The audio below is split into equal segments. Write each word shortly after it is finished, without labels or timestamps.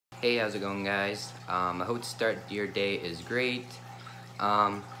Hey, how's it going, guys? I hope the start of your day is great.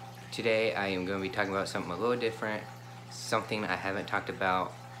 Today I am going to be talking about something a little different, something I haven't talked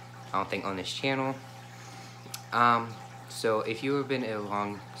about, I don't think, on this channel. So if you have been a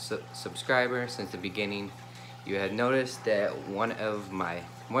long subscriber since the beginning, you had noticed that one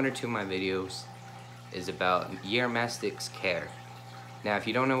or two of my videos is about Uromastyx care. Now, if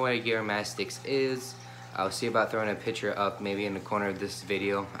you don't know what a Uromastyx is, I'll see about throwing a picture up maybe in the corner of this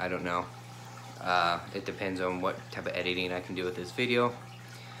video. I don't know. It depends on what type of editing I can do with this video.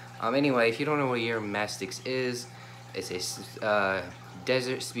 Anyway, if you don't know what Uromastyx is, it's a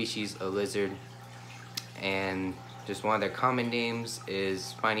desert species of lizard, and just one of their common names is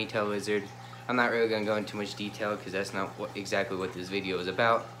spiny-tailed lizard. I'm not really going to go into much detail because that's not exactly what this video is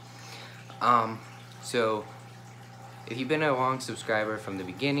about. So if you've been a long subscriber from the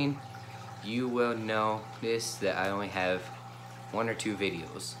beginning, you will notice that I only have one or two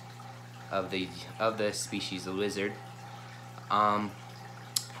videos of the species of lizard. And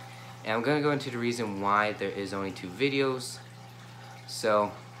I'm gonna go into the reason why there is only two videos.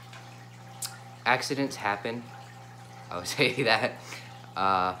 So accidents happen, I would say that.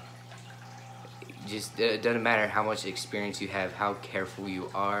 It doesn't matter how much experience you have, how careful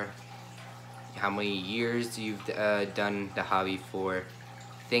you are, how many years you've done the hobby for.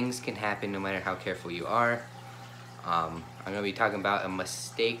 Things can happen no matter how careful you are. I'm going to be talking about a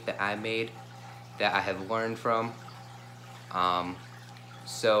mistake that I made that I have learned from.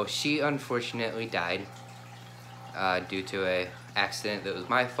 So she unfortunately died due to an accident that was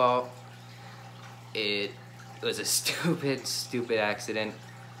my fault. It was a stupid accident.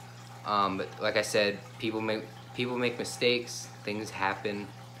 But like I said, people make mistakes. Things happen.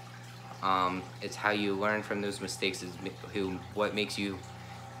 It's how you learn from those mistakes is what makes you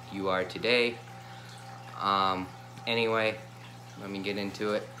are today. Anyway, let me get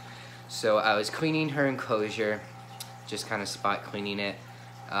into it. So I was cleaning her enclosure, just kind of spot cleaning it.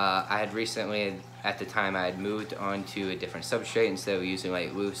 I had recently, at the time, I had moved on to a different substrate. Instead of using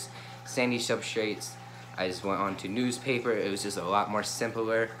like loose sandy substrates, I just went on to newspaper. It was just a lot more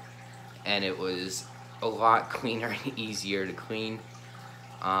simpler, and it was a lot cleaner and easier to clean.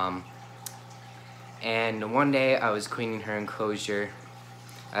 And one day I was cleaning her enclosure.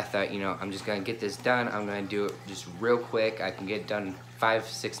 I thought, I'm just gonna get this done. I'm gonna do it just real quick. I can get it done in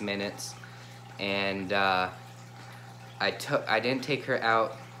 5-6 minutes. And I didn't take her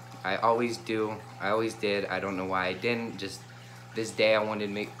out. I always do. I always did. I don't know why I didn't. Just this day I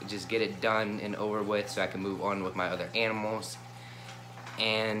wanted to just get it done and over with so I can move on with my other animals.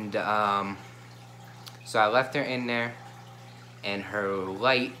 And so I left her in there, and her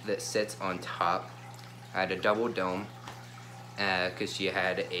light that sits on top had a double dome. Because she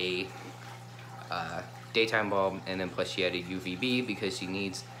had a daytime bulb, and then plus she had a UVB because she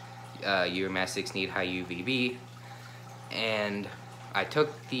needs Uromastyx need high UVB. And I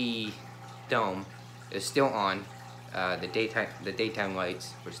took the dome, it's still on, the daytime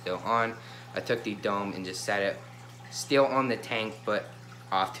lights were still on. I took the dome and just set it still on the tank, but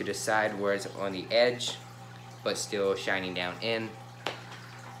off to the side where it's on the edge, but still shining down in.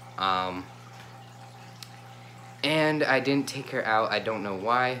 And I didn't take her out. I don't know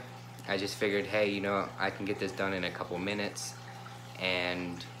why. I just figured, hey, I can get this done in a couple minutes,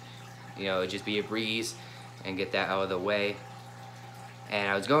 and just be a breeze and get that out of the way. And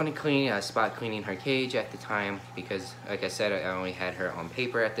I was going to clean. I was spot cleaning her cage at the time because, like I said, I only had her on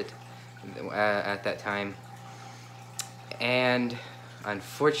paper at that time. And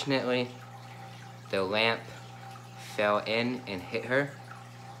unfortunately, the lamp fell in and hit her.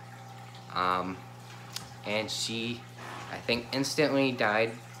 And she, I think, instantly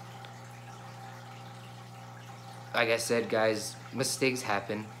died. Like I said, guys, mistakes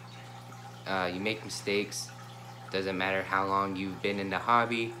happen. You make mistakes. Doesn't matter how long you've been in the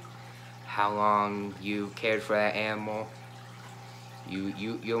hobby, how long you've cared for that animal.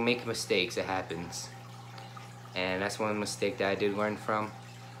 You'll make mistakes. It happens. And that's one mistake that I did learn from.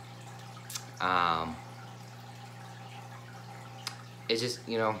 It's just,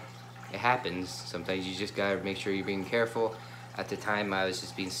 it happens. Sometimes you just gotta make sure you're being careful. At the time, I was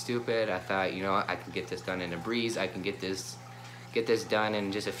just being stupid. I thought, I can get this done in a breeze. I can get this done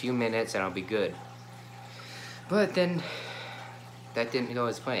in just a few minutes, and I'll be good. But then, that didn't go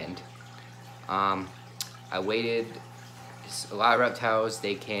as planned. I waited. A lot of reptiles,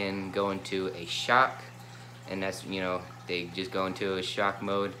 they can go into a shock, and that's, they just go into a shock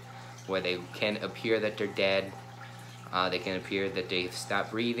mode where they can appear that they're dead. They can appear that they've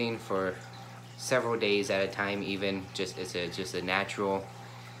stopped breathing for several days at a time. Even it's just a natural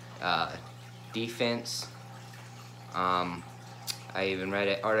defense. I even read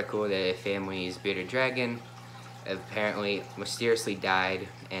an article that a family's bearded dragon apparently mysteriously died,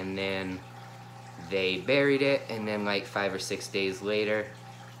 and then they buried it, and then like 5 or 6 days later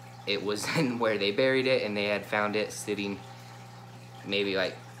it was in where they buried it, and they had found it sitting maybe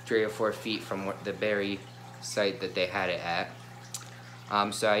like 3 or 4 feet from the bury site that they had it at.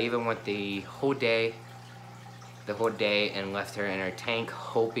 So I even went the whole day and left her in her tank,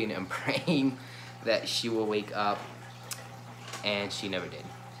 hoping and praying that she will wake up, and she never did.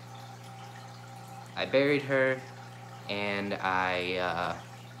 I buried her, and I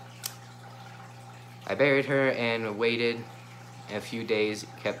buried her and waited a few days,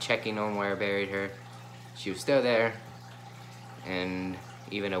 kept checking on where I buried her. She was still there, and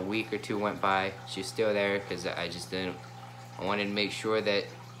even a week or two went by, she was still there, because I wanted to make sure that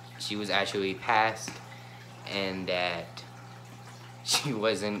she was actually passed and that she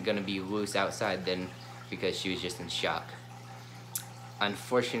wasn't gonna be loose outside then, because she was just in shock.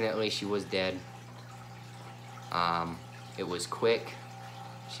 Unfortunately, she was dead. It was quick.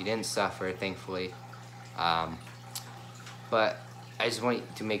 She didn't suffer, thankfully. But I just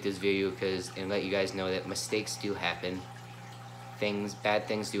want to make this video and let you guys know that mistakes do happen. Bad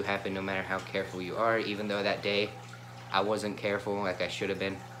things do happen no matter how careful you are, even though that day I wasn't careful like I should have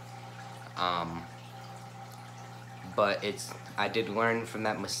been. But I did learn from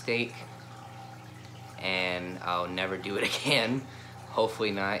that mistake, and I'll never do it again.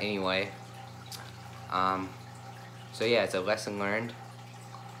 Hopefully not, anyway. So yeah, it's a lesson learned.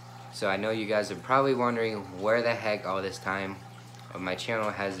 So I know you guys are probably wondering where the heck all this time of my channel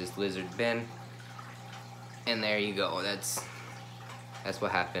has this lizard been. And there you go, that's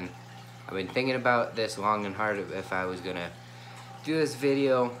what happened. I've been thinking about this long and hard if I was gonna do this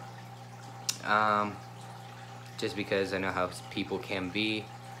video, just because I know how people can be,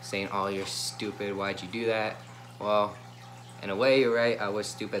 saying, "Oh, you're stupid, why'd you do that?" Well, in a way, you're right, I was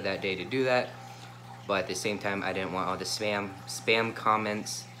stupid that day to do that, but at the same time, I didn't want all the spam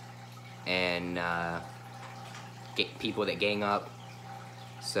comments and people that gang up.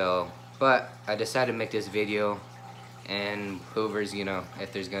 So, but I decided to make this video, and whoever's,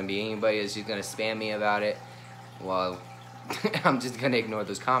 if there's gonna be anybody that's just gonna spam me about it, well, I'm just gonna ignore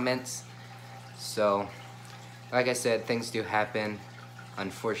those comments. So, like I said, things do happen,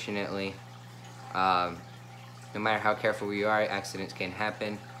 unfortunately. No matter how careful you are, accidents can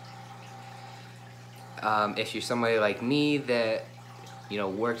happen. If you're somebody like me that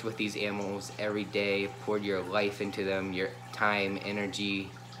worked with these animals every day, poured your life into them, your time,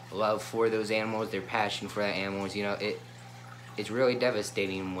 energy, love for those animals, their passion for that animals, it's really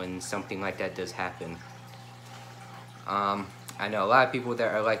devastating when something like that does happen. I know a lot of people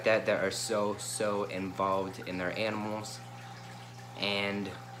that are like that are so involved in their animals, and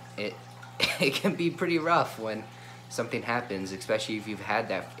it can be pretty rough when something happens, especially if you've had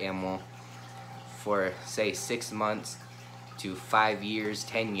that animal for, say, 6 months to 5 years,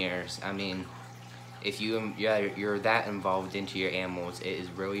 10 years. I mean, if you're that involved into your animals, it is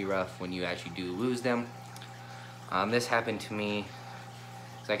really rough when you actually do lose them. This happened to me,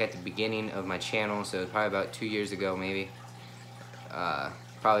 it's like at the beginning of my channel, so probably about 2 years ago, maybe.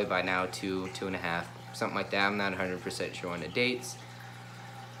 Probably by now, 2.5, something like that. I'm not 100% sure on the dates.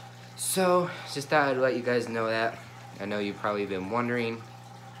 So, just thought I'd let you guys know that. I know you've probably been wondering,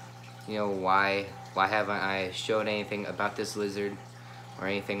 why haven't I showed anything about this lizard or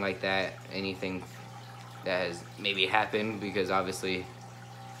anything like that, anything that has maybe happened, because obviously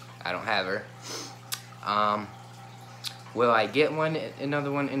I don't have her. Will I get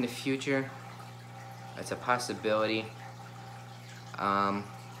another one in the future? That's a possibility.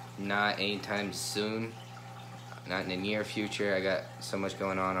 Not anytime soon, not in the near future. I got so much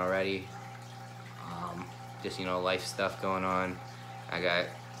going on already. Just life stuff going on. I got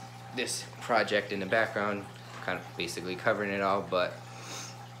this project in the background, kind of basically covering it all, but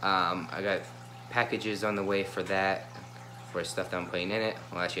I got packages on the way for that, for stuff that I'm putting in it.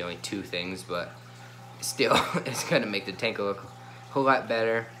 Well, actually only 2 things, but still, it's gonna make the tank look a whole lot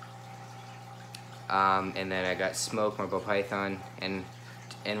better. And then I got Smoke, my ball python, and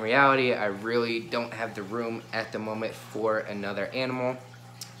in reality, I really don't have the room at the moment for another animal.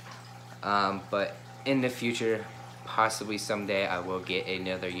 But in the future, possibly someday, I will get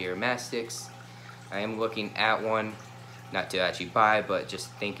another Uromastyx. I am looking at one, not to actually buy, but just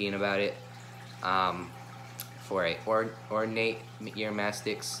thinking about it, for a ornate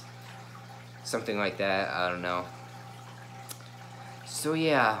Uromastyx, something like that. I don't know. So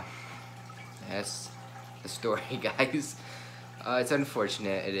yeah, that's the story, guys. It's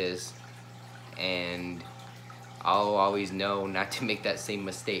unfortunate, it is, and I'll always know not to make that same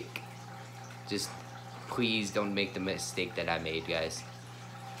mistake. Just please don't make the mistake that I made, guys.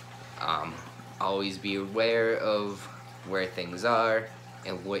 Always be aware of where things are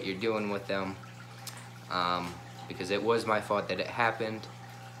and what you're doing with them, because it was my fault that it happened.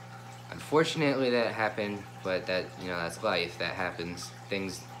 Unfortunately that happened, but that's life. That happens.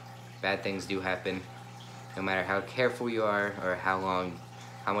 Bad things do happen, no matter how careful you are or how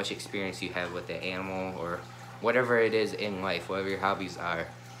much experience you have with the animal or whatever it is in life, whatever your hobbies are.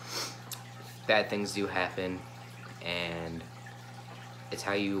 Bad things do happen, and it's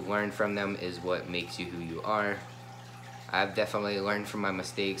how you learn from them is what makes you who you are. I've definitely learned from my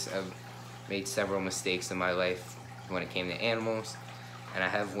mistakes. I've made several mistakes in my life when it came to animals, and I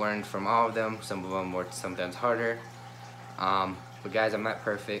have learned from all of them. Some of them were sometimes harder, but guys, I'm not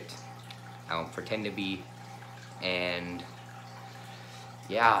perfect. I don't pretend to be, and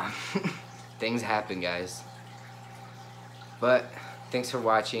yeah, things happen, guys. But thanks for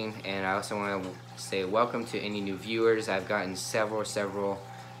watching, and I also want to say welcome to any new viewers. I've gotten several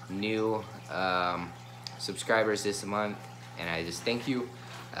new subscribers this month, and I just thank you.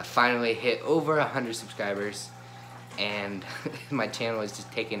 I finally hit over 100 subscribers, and my channel is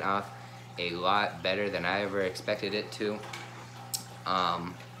just taking off a lot better than I ever expected it to.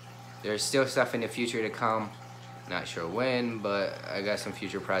 There's still stuff in the future to come, not sure when, but I got some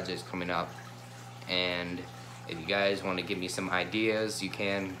future projects coming up, and if you guys want to give me some ideas, you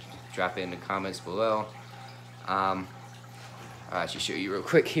can drop it in the comments below. I'll actually show you real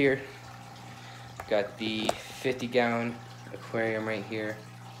quick here. Got the 50-gallon aquarium right here,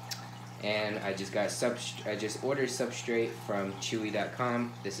 and I just ordered substrate from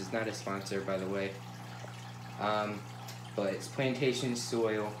Chewy.com. This is not a sponsor, by the way, but it's plantation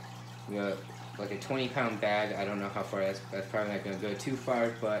soil. You know, like a 20-pound bag. I don't know how far that's probably not gonna go too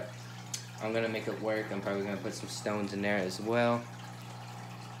far, but I'm gonna make it work. I'm probably gonna put some stones in there as well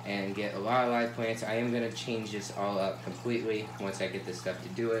and get a lot of live plants. I am gonna change this all up completely once I get this stuff to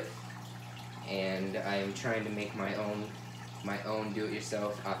do it, and I am trying to make my own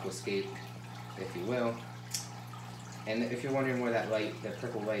do-it-yourself aquascape, if you will. And if you're wondering where that light, the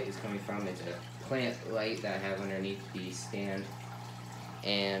purple light, is coming from, it's a plant light that I have underneath the stand,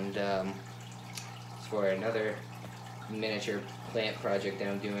 and it's for another miniature plant project that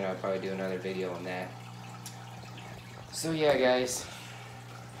I'm doing. I'll probably do another video on that. So yeah, guys,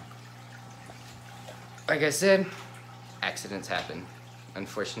 like I said, accidents happen,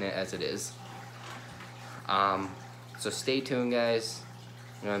 unfortunate as it is. So stay tuned, guys.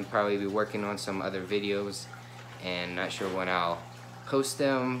 I'll probably be working on some other videos, and not sure when I'll post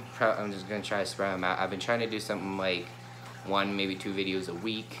them. I'm just gonna try to spread them out. I've been trying to do something like 1, maybe 2 videos a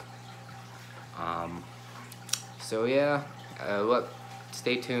week. So yeah, look,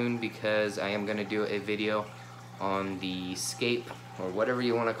 stay tuned, because I am gonna do a video on the scape, or whatever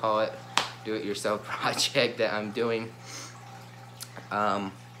you want to call it, do-it-yourself project that I'm doing.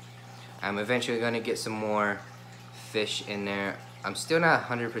 I'm eventually gonna get some more fish in there. I'm still not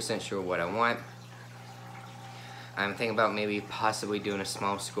 100% sure what I want. I'm thinking about maybe possibly doing a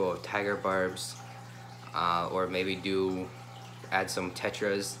small school of tiger barbs, or maybe add some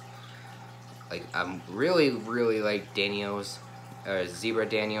tetras. Like, I'm really like Danios, or zebra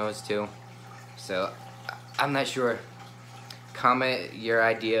Danios too. So I'm not sure. Comment your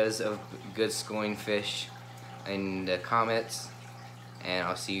ideas of good schooling fish in the comments, and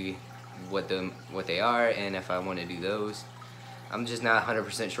I'll see what they are and if I want to do those. I'm just not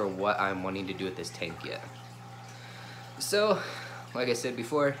 100% sure what I'm wanting to do with this tank yet. So, like I said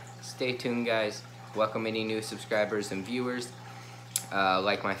before, stay tuned, guys. Welcome any new subscribers and viewers.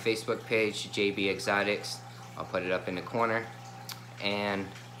 Like my Facebook page, JB Exotics. I'll put it up in the corner. And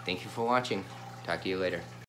thank you for watching. Talk to you later.